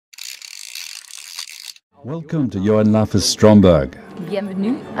Welcome to Johann Lafer's Stromberg.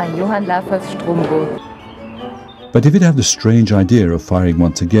 Bienvenue à Johann Lafer's Stromberg. But if it had the strange idea of firing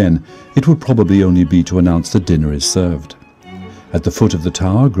once again, it would probably only be to announce that dinner is served. At the foot of the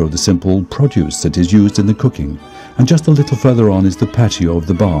tower grow the simple produce that is used in the cooking, and just a little further on is the patio of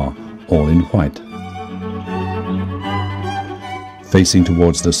the bar, all in white. Facing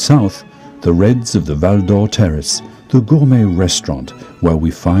towards the south, the reds of the Val d'Or Terrace, the gourmet restaurant where we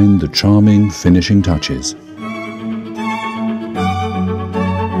find the charming finishing touches.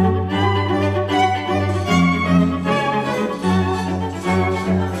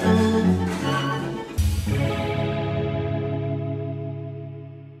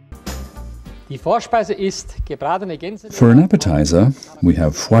 For an appetizer, we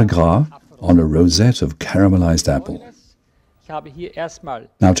have foie gras on a rosette of caramelized apple.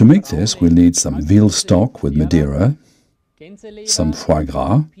 Now to make this, we'll need some veal stock with Madeira, some foie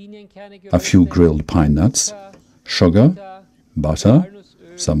gras, a few grilled pine nuts, sugar, butter,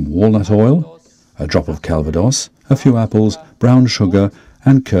 some walnut oil, a drop of calvados, a few apples, brown sugar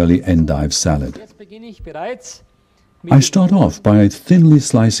and curly endive salad. I start off by thinly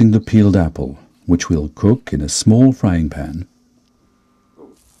slicing the peeled apple, which we'll cook in a small frying pan.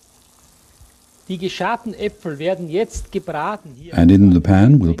 And in the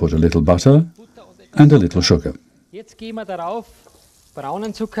pan we'll put a little butter and a little sugar.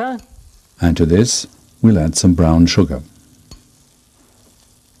 And to this we'll add some brown sugar.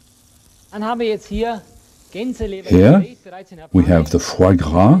 Here we have the foie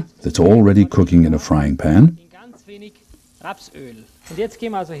gras that's already cooking in a frying pan.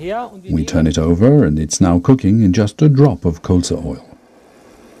 We turn it over and it's now cooking in just a drop of colza oil.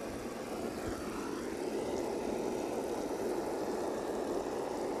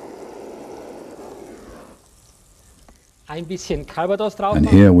 And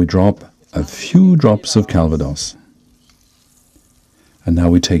here we drop a few drops of calvados. And now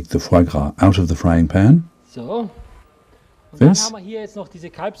we take the foie gras out of the frying pan. This.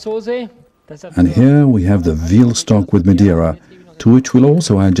 And here we have the veal stock with Madeira, to which we'll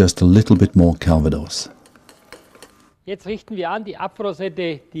also add just a little bit more calvados.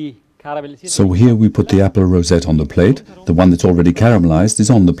 So here we put the apple rosette on the plate. The one that's already caramelized is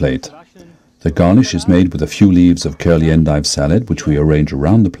on the plate. The garnish is made with a few leaves of curly endive salad, which we arrange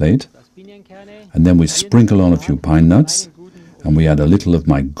around the plate. And then we sprinkle on a few pine nuts, and we add a little of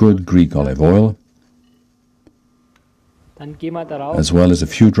my good Greek olive oil, as well as a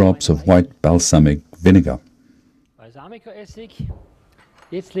few drops of white balsamic vinegar.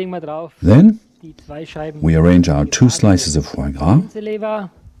 Then we arrange our 2 slices of foie gras,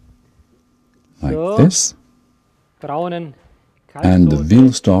 like this, and the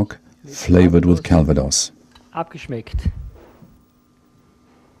veal stock flavored with calvados.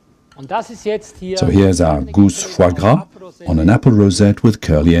 So here's our goose foie gras on an apple rosette with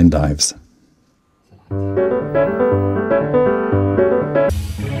curly endives.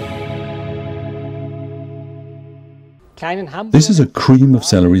 This is a cream of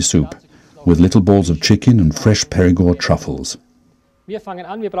celery soup with little balls of chicken and fresh Périgord truffles.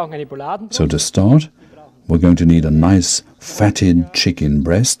 So to start, we're going to need a nice fatted chicken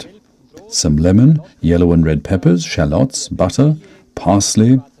breast, some lemon, yellow and red peppers, shallots, butter,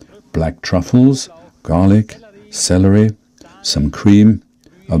 parsley, black truffles, garlic, celery, some cream,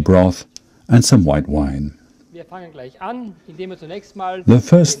 a broth and some white wine. The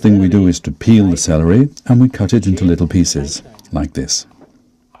first thing we do is to peel the celery and we cut it into little pieces, like this.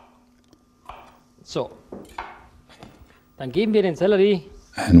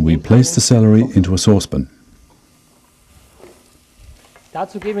 And we place the celery into a saucepan.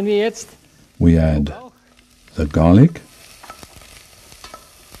 We add the garlic,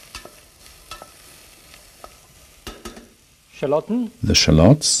 the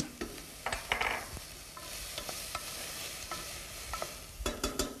shallots,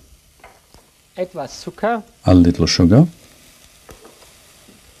 a little sugar,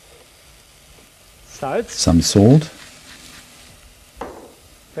 some salt,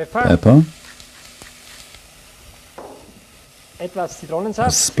 pepper,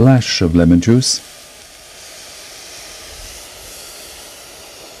 a splash of lemon juice,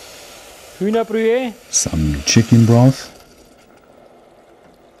 some chicken broth,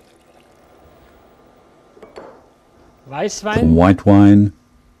 the white wine,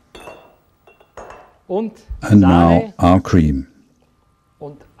 and now our cream.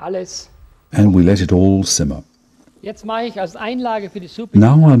 And we let it all simmer. Now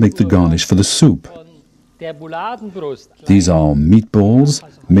I'll make the garnish for the soup. These are meatballs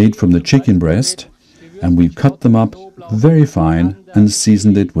made from the chicken breast and we've cut them up very fine and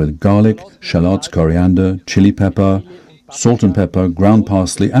seasoned it with garlic, shallots, coriander, chili pepper, salt and pepper, ground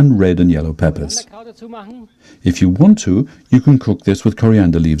parsley and red and yellow peppers. If you want to, you can cook this with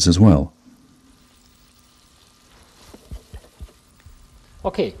coriander leaves as well.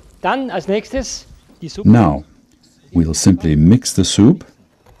 Okay, dann als nächstes die Suppe. Now, we'll simply mix the soup.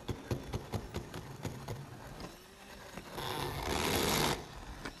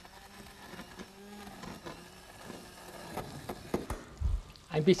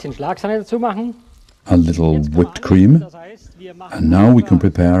 Ein bisschen Schlagsahne dazu machen. A little whipped cream. Das heißt, wir machen And now we can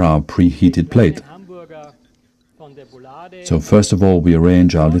prepare our preheated plate. Hamburger von der Boulade. So first of all we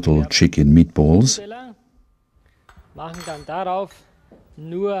arrange our little chicken meatballs Machen dann darauf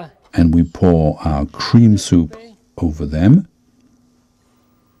nur and we pour our cream soup over them.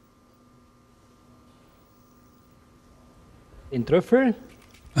 den Trüffel,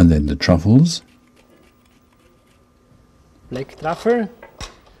 And then the truffles. Black Truffle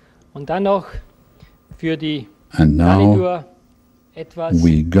und dann noch für die And now Garnitur etwas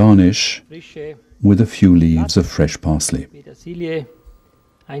we garnish frische with a few leaves of fresh parsley. Petersilie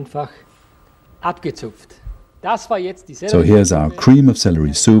einfach abgezupft. Das war jetzt die So here's our cream of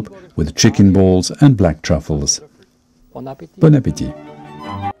celery soup with chicken balls and black truffles. Bon Appetit. Bon appetit.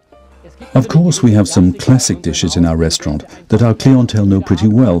 Of course, we have some classic dishes in our restaurant that our clientele know pretty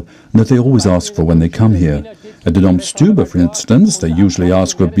well and that they always ask for when they come here. At the Dom Stube, for instance, they usually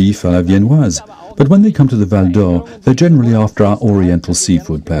ask for beef à la viennoise. But when they come to the Val d'Or, they're generally after our oriental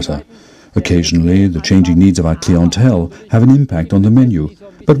seafood platter. Occasionally, the changing needs of our clientele have an impact on the menu.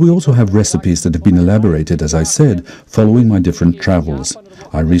 But we also have recipes that have been elaborated, as I said, following my different travels.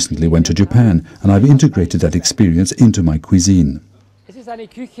 I recently went to Japan and I've integrated that experience into my cuisine. Es ist eine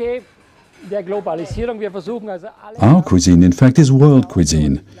Küche der Globalisierung. Wir versuchen also alle Our cuisine, in fact, is world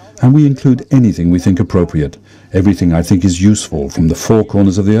cuisine, and we include anything we think appropriate. Everything I think is useful from the four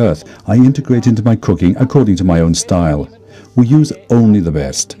corners of the earth, I integrate into my cooking according to my own style. We use only the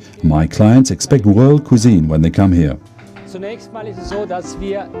best. My clients expect world cuisine when they come here. Zunächst mal ist es so, dass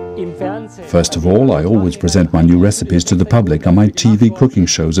wir im Fernsehen First of all, I always present my new recipes to the public on my TV cooking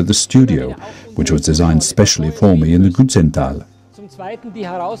shows at the studio, which was designed specially for me in the Gutzental. zum Zweiten die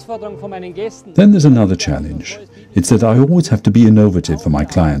Herausforderung von meinen Gästen. Then there's another challenge. It's that I always have to be innovative for my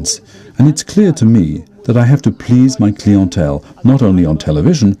clients, and it's clear to me that I have to please my clientele not only on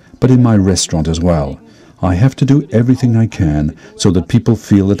television, but in my restaurant as well. I have to do everything I can so that people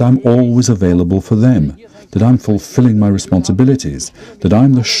feel that I'm always available for them, that I'm fulfilling my responsibilities, that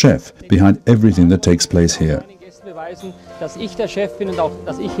I'm the chef behind everything that takes place here. Meinen Gästen beweisen, dass ich der Chef bin und auch,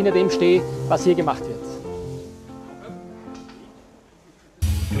 dass ich hinter dem stehe, was hier gemacht wird.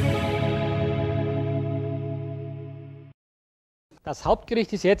 Das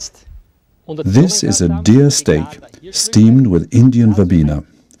Hauptgericht ist jetzt unter This is a deer steak steamed with Indian verbena.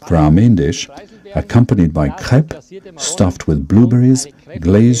 For our main dish, accompanied by crepe, stuffed with blueberries,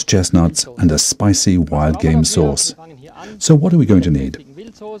 glazed chestnuts and a spicy wild game sauce. So what are we going to need?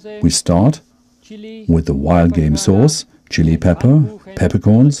 We start with the wild game sauce, chili pepper,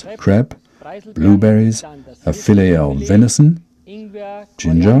 peppercorns, crepe, blueberries, a fillet of venison,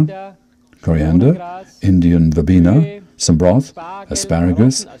 ginger, coriander, Indian verbena, some broth,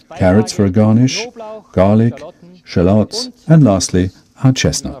 asparagus, carrots for a garnish, garlic, shallots, and lastly, our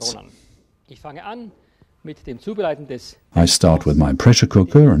chestnuts. Ich fange an mit dem Zubereiten des I start with my pressure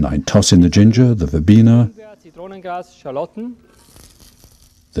cooker and I toss in the ginger, the verbena, Zitronengras, Schalotten,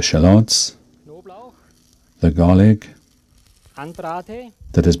 the shallots, Knoblauch, the garlic anbrate,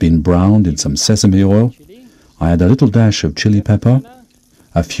 that has been browned in some sesame oil. I add a little dash of chili pepper,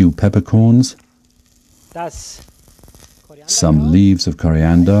 a few peppercorns, das some leaves of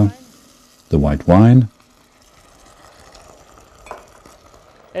coriander, the white wine,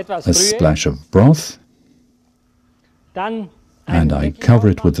 etwas a Brühe, splash of broth, dann and I cover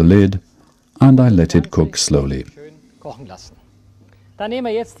it with the lid and I let it cook slowly. schön kochen lassen. Dann nehmen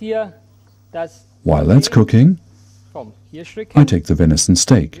wir jetzt hier das While that's cooking, vom Hirschrücken, I take the venison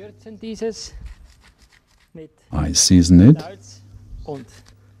steak. würzen dieses mit I season it Salz und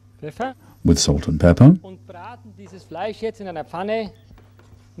Pfeffer with salt and pepper und braten dieses Fleisch jetzt in einer Pfanne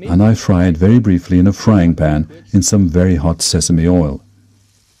mit and I fry it very briefly in a frying pan in some very hot sesame oil.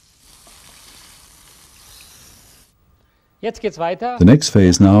 Jetzt geht's weiter The next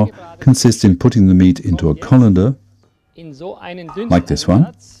phase now consists in putting the meat into a colander in so einen dünnen like this one.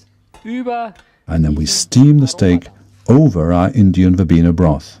 Ansatz über and then we steam the steak over our Indian verbena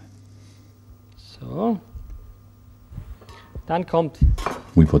broth. so. Dann kommt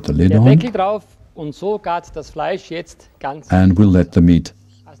We put the lid der on Deckel drauf und so gart das Fleisch jetzt ganz. and we'll let the meat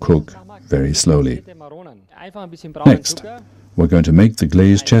cook very slowly. Next, we're going to make the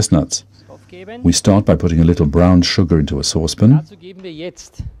glazed chestnuts. We start by putting a little brown sugar into a saucepan.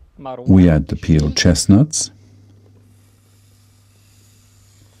 We add the peeled chestnuts.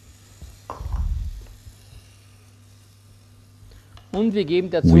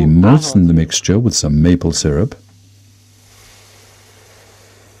 We moisten the mixture with some maple syrup.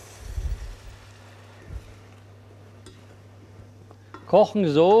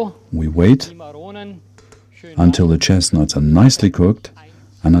 We wait until the chestnuts are nicely cooked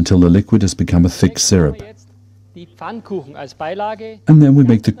and until the liquid has become a thick syrup. And then we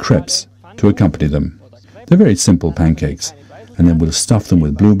make the crepes to accompany them. They're very simple pancakes. And then we'll stuff them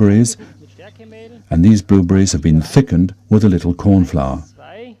with blueberries. And these blueberries have been thickened with a little corn flour.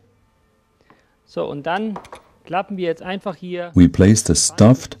 We place the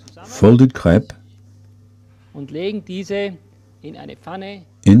stuffed, folded crepe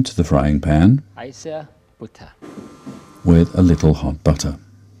into the frying pan with a little hot butter.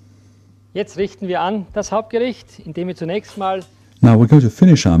 Now we're going to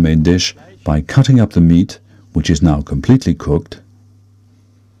finish our main dish by cutting up the meat, which is now completely cooked.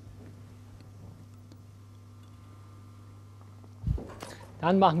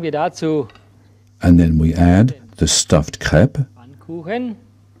 And then we add the stuffed crepe,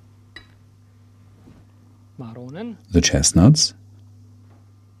 the chestnuts,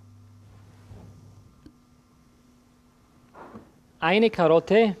 a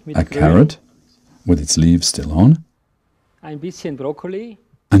carrot with its leaves still on, and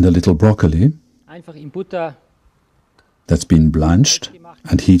a little broccoli that's been blanched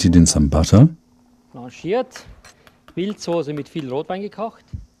and heated in some butter.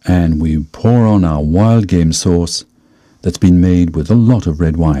 And we pour on our wild game sauce that's been made with a lot of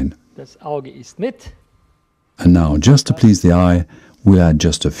red wine. And now, just to please the eye, we'll add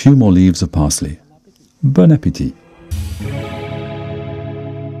just a few more leaves of parsley. Bon appétit!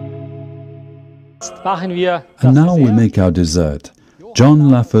 And now we make our dessert, Johann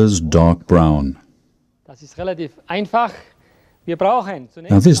Lafer's dark brown.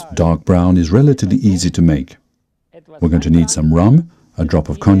 Now this dark brown is relatively easy to make. We're going to need some rum, a drop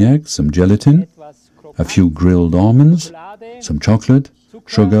of cognac, some gelatin, a few grilled almonds, some chocolate,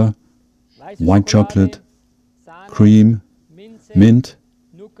 sugar, white chocolate, cream, mint,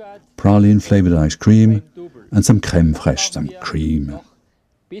 praline-flavored ice cream, and some crème fraîche, some cream.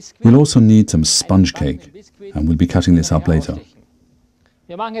 We'll also need some sponge cake, and we'll be cutting this up later.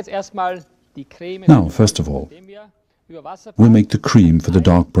 Now, first of all, we'll make the cream for the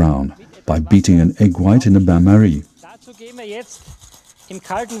dark brown by beating an egg white in a bain-marie.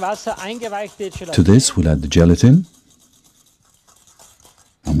 To this, we'll add the gelatin,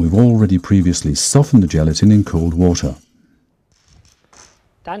 and we've already previously softened the gelatin in cold water.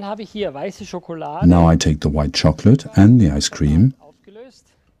 Now I take the white chocolate and the ice cream,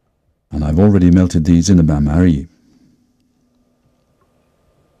 and I've already melted these in a bain-marie.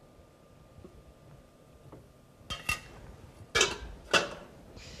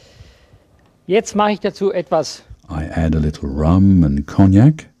 I add a little rum and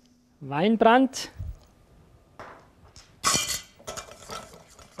cognac. Weinbrand.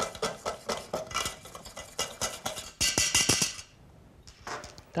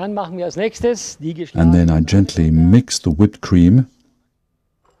 And then I gently mix the whipped cream,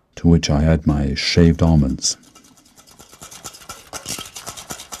 to which I add my shaved almonds.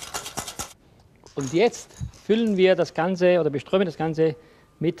 Und jetzt füllen wir das Ganze oder beströmen das Ganze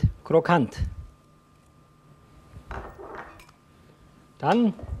mit Krokant.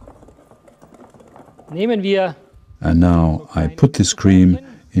 Dann nehmen wir. And now I put this cream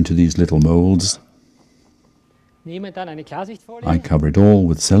into these little molds. I cover it all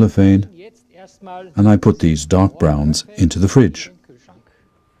with cellophane, and I put these dark browns into the fridge.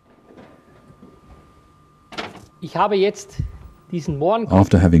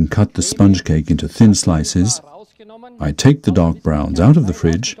 After having cut the sponge cake into thin slices, I take the dark browns out of the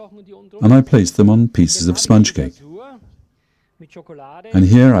fridge and I place them on pieces of sponge cake. And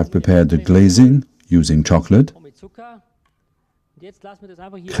here I've prepared the glazing using chocolate,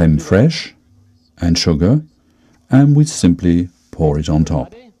 crème fraîche and sugar, and we simply pour it on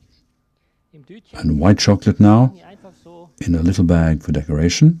top. And white chocolate now in a little bag for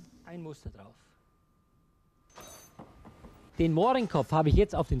decoration.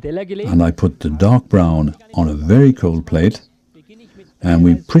 And I put the dark brown on a very cold plate, and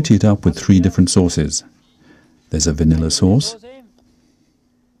we pretty it up with 3 different sauces. There's a vanilla sauce,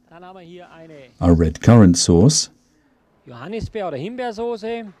 a red currant sauce,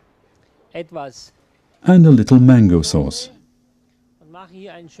 and a little mango sauce.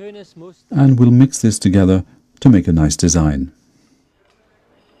 And we'll mix this together to make a nice design.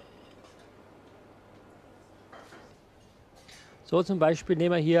 So zum Beispiel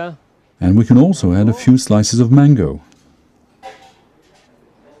nehmen wir hier And we can also add a few slices of mango.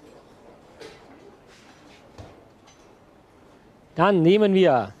 Dann nehmen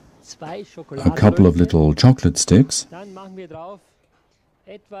wir A couple of little chocolate sticks. Dann machen wir drauf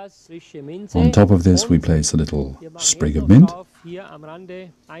etwas frische Minze. On top of this we place a little sprig of mint. Hier am Rande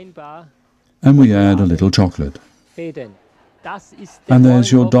ein paar And we add a little chocolate. Fäden. Das ist der And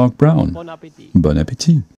there's your Freund dark brown. Bon Appetit. Bon appetit!